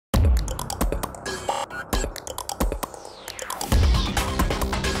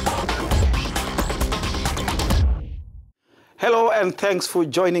and thanks for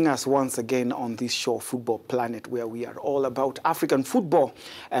joining us once again on this show, Football Planet, where we are all about African football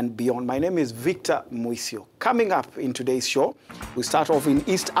and beyond. My name is Victor Muisio. Coming up in today's show, we start off in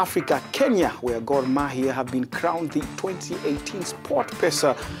East Africa, Kenya, where Gor Mahia have been crowned the 2018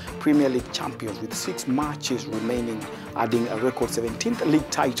 Sportpesa Premier League champions with 6 matches remaining, adding a record 17th league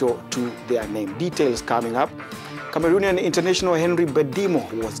title to their name. Details coming up. Cameroonian international Henry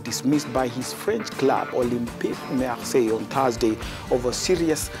Bedimo was dismissed by his French club Olympique Marseille on Thursday over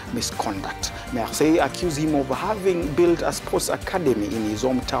serious misconduct. Marseille accused him of having built a sports academy in his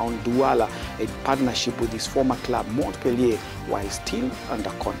hometown Douala in partnership with his former club Montpellier while still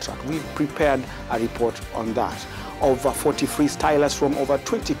under contract. We've prepared a report on that. Over 40 freestylers from over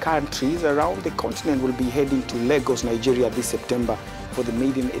 20 countries around the continent will be heading to Lagos, Nigeria this September for the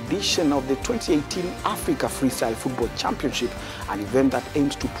maiden edition of the 2018 Africa Freestyle Football Championship, an event that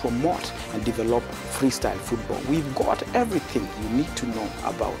aims to promote and develop freestyle football. We've got everything you need to know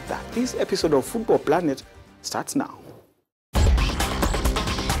about that. This episode of Football Planet starts now.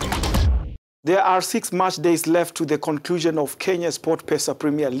 There are 6 match days left to the conclusion of Kenya's Sportpesa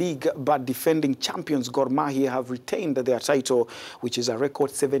Premier League, but defending champions Gor Mahia have retained their title, which is a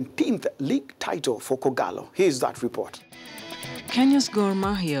record 17th league title for Kogalo. Here's that report. Kenya's Gor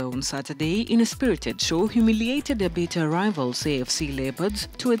Mahia on Saturday, in a spirited show, humiliated their bitter rivals AFC Leopards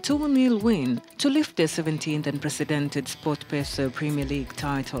to a 2-0 win to lift their 17th unprecedented Sportpesa Premier League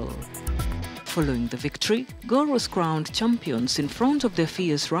title. Following the victory, Gor was crowned champions in front of their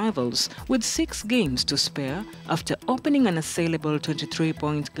fierce rivals with 6 games to spare after opening an assailable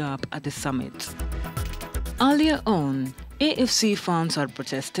 23-point gap at the summit. Earlier on, AFC fans had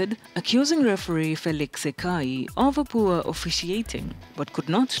protested, accusing referee Felix Sekai of a poor officiating, but could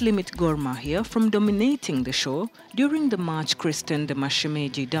not limit Gor Mahia from dominating the show during the match christened the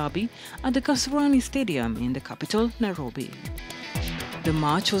Mashemeji Derby at the Kasarani Stadium in the capital, Nairobi. The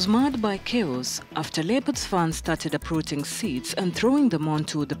match was marred by chaos after Leopards fans started approaching seats and throwing them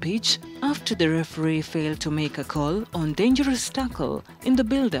onto the pitch after the referee failed to make a call on dangerous tackle in the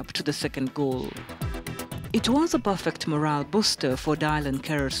build-up to the second goal. It was a perfect morale booster for Dylan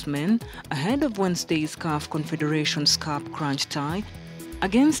Kerr's men ahead of Wednesday's CAF Confederations Cup crunch tie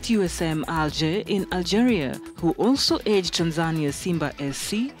against USM Alger in Algeria, who also edged Tanzania's Simba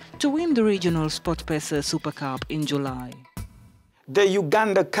SC to win the regional Sportpesa Super Cup in July. The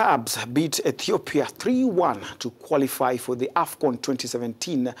Uganda Cubs beat Ethiopia 3-1 to qualify for the AFCON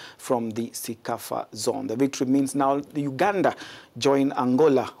 2017 from the CECAFA zone. The victory means now the Uganda join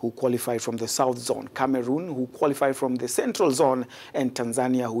Angola, who qualified from the South Zone, Cameroon, who qualified from the Central Zone, and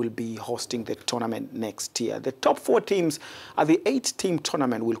Tanzania, who will be hosting the tournament next year. The top 4 teams at the 8-team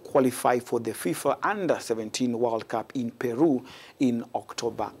tournament will qualify for the FIFA Under-17 World Cup in Peru in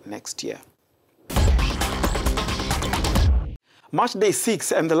October next year. Match day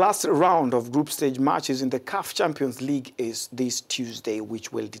 6 and the last round of group stage matches in the CAF Champions League is this Tuesday,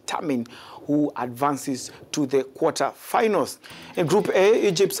 which will determine who advances to the quarter-finals. In Group A,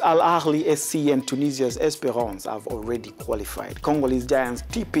 Egypt's Al Ahly SC and Tunisia's Esperance have already qualified. Congolese giants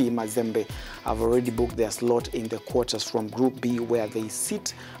TP Mazembe have already booked their slot in the quarters from Group B, where they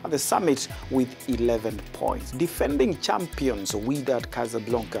sit at the summit with 11 points. Defending champions Wydad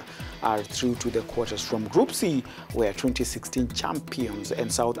Casablanca are through to the quarters from Group C, where 2016 champions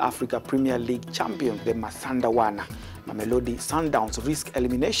and South Africa Premier League champions, the Masandawana Mamelodi Sundowns, risk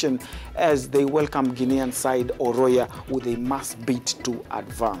elimination as they welcome Guinean side Oroya with a must-beat to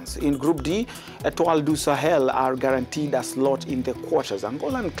advance. In Group D, Etoile du Sahel are guaranteed a slot in the quarters.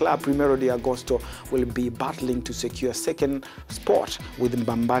 Angolan club Primeiro de Agosto will be battling to secure second spot with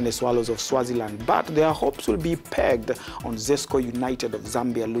Mbambane Swallows of Swaziland, but their hopes will be pegged on Zesco United of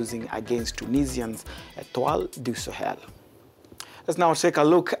Zambia losing against Tunisians Etoile du Sahel. Let's now take a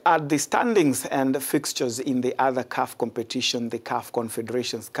look at the standings and fixtures in the other CAF competition, the CAF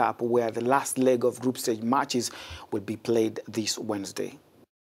Confederations Cup, where the last leg of group stage matches will be played this Wednesday.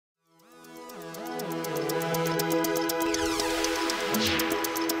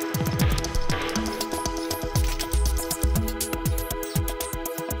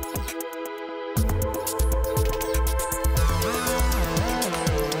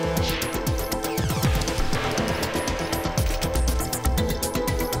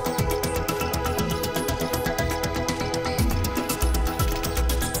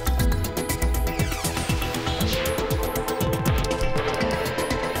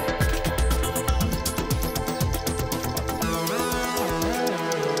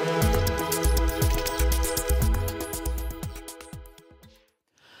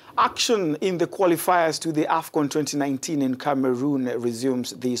 Action in the qualifiers to the AFCON 2019 in Cameroon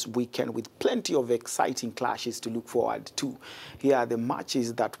resumes this weekend with plenty of exciting clashes to look forward to. Here are the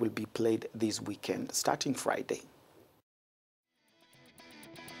matches that will be played this weekend, starting Friday.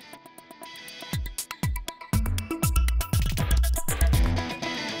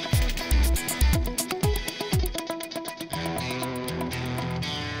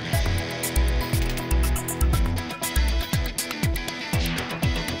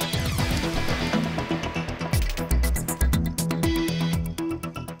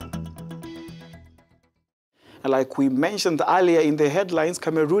 Like we mentioned earlier in the headlines,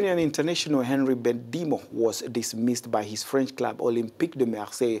 Cameroonian international Henry Bedimo was dismissed by his French club Olympique de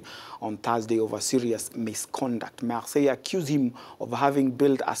Marseille on Thursday over serious misconduct. Marseille accused him of having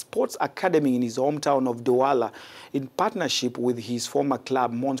built a sports academy in his hometown of Douala in partnership with his former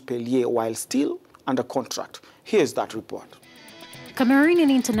club Montpellier while still under contract. Here's that report. Cameroonian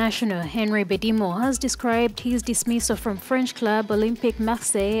international Henry Bedimo has described his dismissal from French club Olympique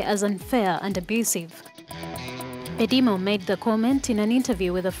Marseille as unfair and abusive. Bedimo made the comment in an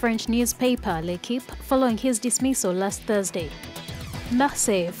interview with the French newspaper L'Equipe following his dismissal last Thursday.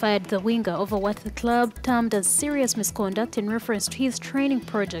 Marseille fired the winger over what the club termed as serious misconduct in reference to his training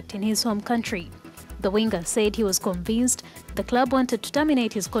project in his home country. The winger said he was convinced the club wanted to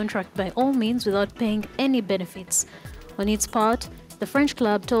terminate his contract by all means without paying any benefits. On its part, the French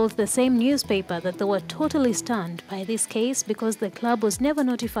club told the same newspaper that they were totally stunned by this case because the club was never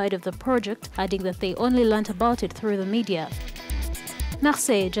notified of the project, adding that they only learnt about it through the media.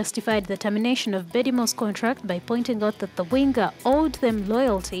 Marseille justified the termination of Bedimo's contract by pointing out that the winger owed them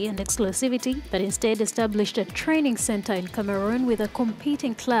loyalty and exclusivity, but instead established a training center in Cameroon with a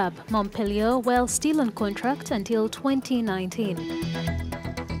competing club, Montpellier, while still on contract until 2019.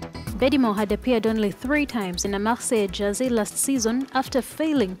 Bedimo had appeared only 3 times in a Marseille jersey last season after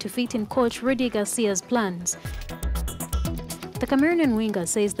failing to fit in coach Rudy Garcia's plans. The Cameroonian winger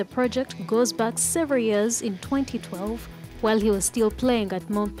says the project goes back several years in 2012 while he was still playing at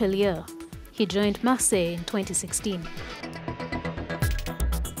Montpellier. He joined Marseille in 2016.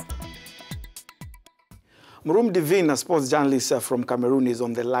 Murum Divine, a sports journalist from Cameroon, is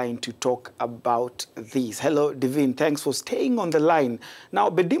on the line to talk about this. Hello, Divine. Thanks for staying on the line.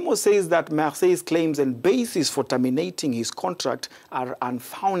 Now, Bedimo says that Marseille's claims and basis for terminating his contract are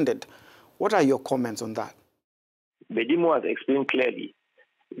unfounded. What are your comments on that? Bedimo has explained clearly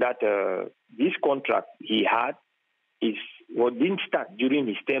that this contract he had didn't start during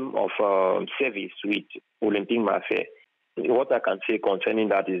his term of service with Olympique Marseille. What I can say concerning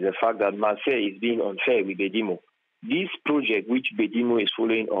that is the fact that Marseille is being unfair with Bedimo. This project which Bedimo is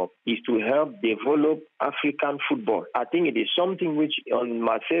following up is to help develop African football. I think it is something which on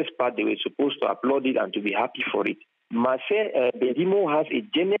Marseille's part they were supposed to applaud it and to be happy for it. Bedimo has a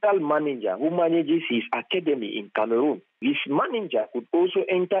general manager who manages his academy in Cameroon. This manager could also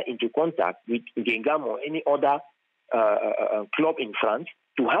enter into contact with Gengam or any other club in France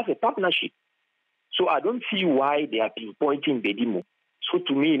to have a partnership. So I don't see why they are pinpointing Bedimo. So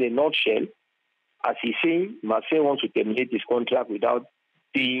to me, in a nutshell, as he's saying, Marseille wants to terminate this contract without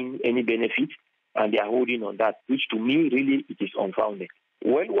paying any benefits, and they are holding on that, which to me, really, it is unfounded.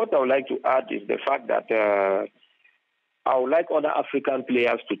 Well, what I would like to add is the fact that I would like other African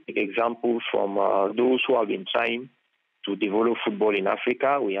players to take examples from those who have been trying to develop football in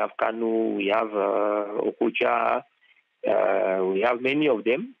Africa. We have Kanu, we have Okocha, we have many of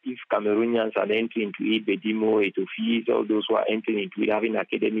them. If Cameroonians are entering into it, Bedimo, Ethiopia, all those who are entering into it, having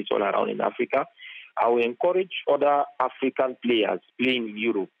academies all around in Africa, I will encourage other African players playing in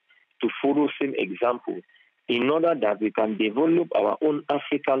Europe to follow same example in order that we can develop our own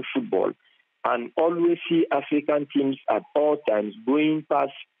African football and always see African teams at all times going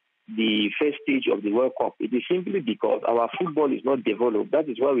past the first stage of the World Cup. It is simply because our football is not developed. That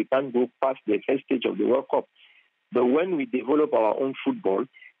is why we can't go past the first stage of the World Cup. But when we develop our own football,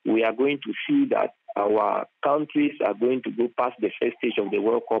 we are going to see that our countries are going to go past the first stage of the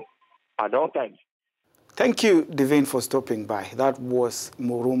World Cup at all times. Thank you, Divine, for stopping by. That was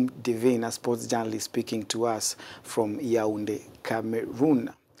Murum Divine, a sports journalist speaking to us from Yaoundé,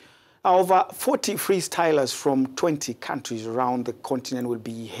 Cameroon. Over 40 freestylers from 20 countries around the continent will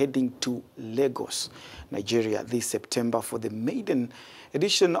be heading to Lagos, Nigeria this September for the maiden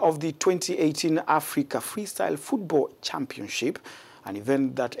edition of the 2018 Africa Freestyle Football Championship, an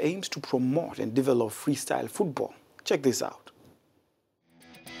event that aims to promote and develop freestyle football. Check this out.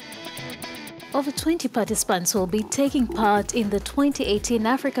 Over 20 participants will be taking part in the 2018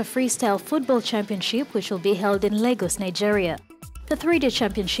 Africa Freestyle Football Championship, which will be held in Lagos, Nigeria. The 3-day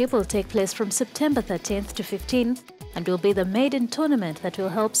championship will take place from September 13th to 15th and will be the maiden tournament that will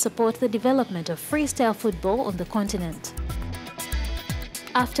help support the development of freestyle football on the continent.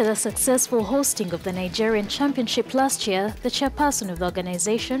 After the successful hosting of the Nigerian Championship last year, the chairperson of the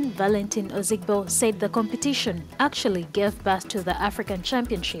organization, Valentin Ozigbo, said the competition actually gave birth to the African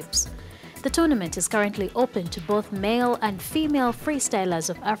Championships. The tournament is currently open to both male and female freestylers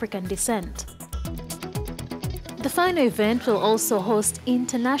of African descent. The final event will also host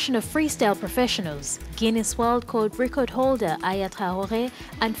international freestyle professionals, Guinness World Record holder Aya Traoré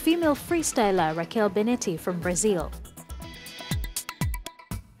and female freestyler Raquel Benetti from Brazil.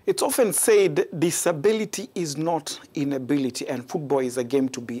 It's often said disability is not inability, and football is a game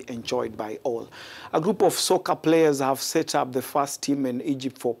to be enjoyed by all. A group of soccer players have set up the first team in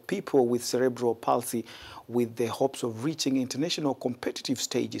Egypt for people with cerebral palsy with the hopes of reaching international competitive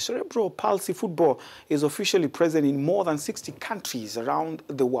stages. Cerebral palsy football is officially present in more than 60 countries around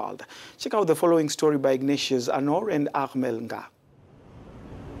the world. Check out the following story by Ignatius Anor and Armel Nga.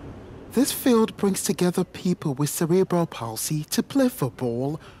 This field brings together people with cerebral palsy to play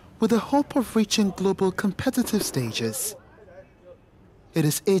football with the hope of reaching global competitive stages. It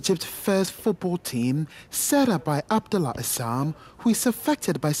is Egypt's first football team set up by Abdullah Assam, who is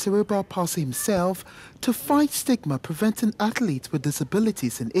affected by cerebral palsy himself, to fight stigma preventing athletes with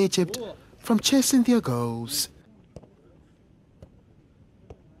disabilities in Egypt from chasing their goals.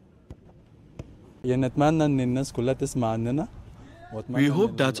 We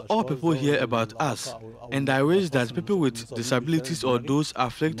hope that all people hear about us, and I wish that people with disabilities or those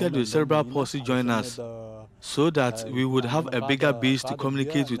afflicted with cerebral palsy join us, so that we would have a bigger base to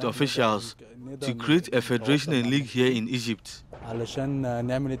communicate with officials to create a federation and league here in Egypt.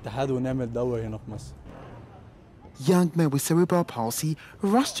 Young men with cerebral palsy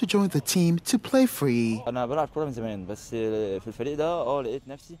rush to join the team to play free.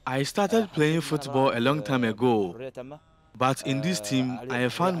 I started playing football a long time ago. But in this team, I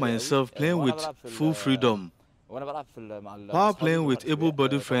found myself playing with full freedom. While playing with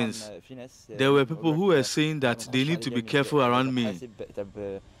able-bodied friends, there were people who were saying that they need to be careful around me.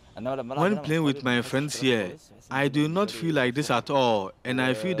 When playing with my friends here, I do not feel like this at all, and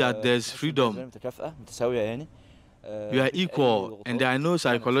I feel that there's freedom. We are equal, and there are no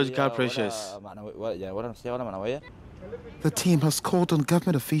psychological pressures. The team has called on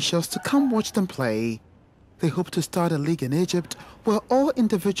government officials to come watch them play. They hope to start a league in Egypt where all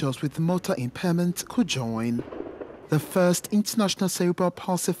individuals with motor impairment could join. The first international cerebral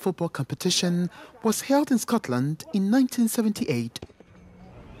palsy football competition was held in Scotland in 1978.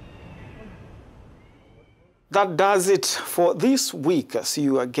 That does it for this week. See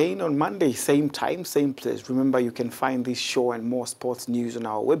you again on Monday, same time, same place. Remember, you can find this show and more sports news on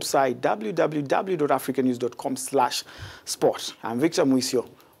our website, www.africanews.com/sport. I'm Victor Muisio.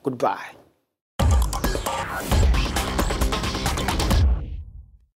 Goodbye.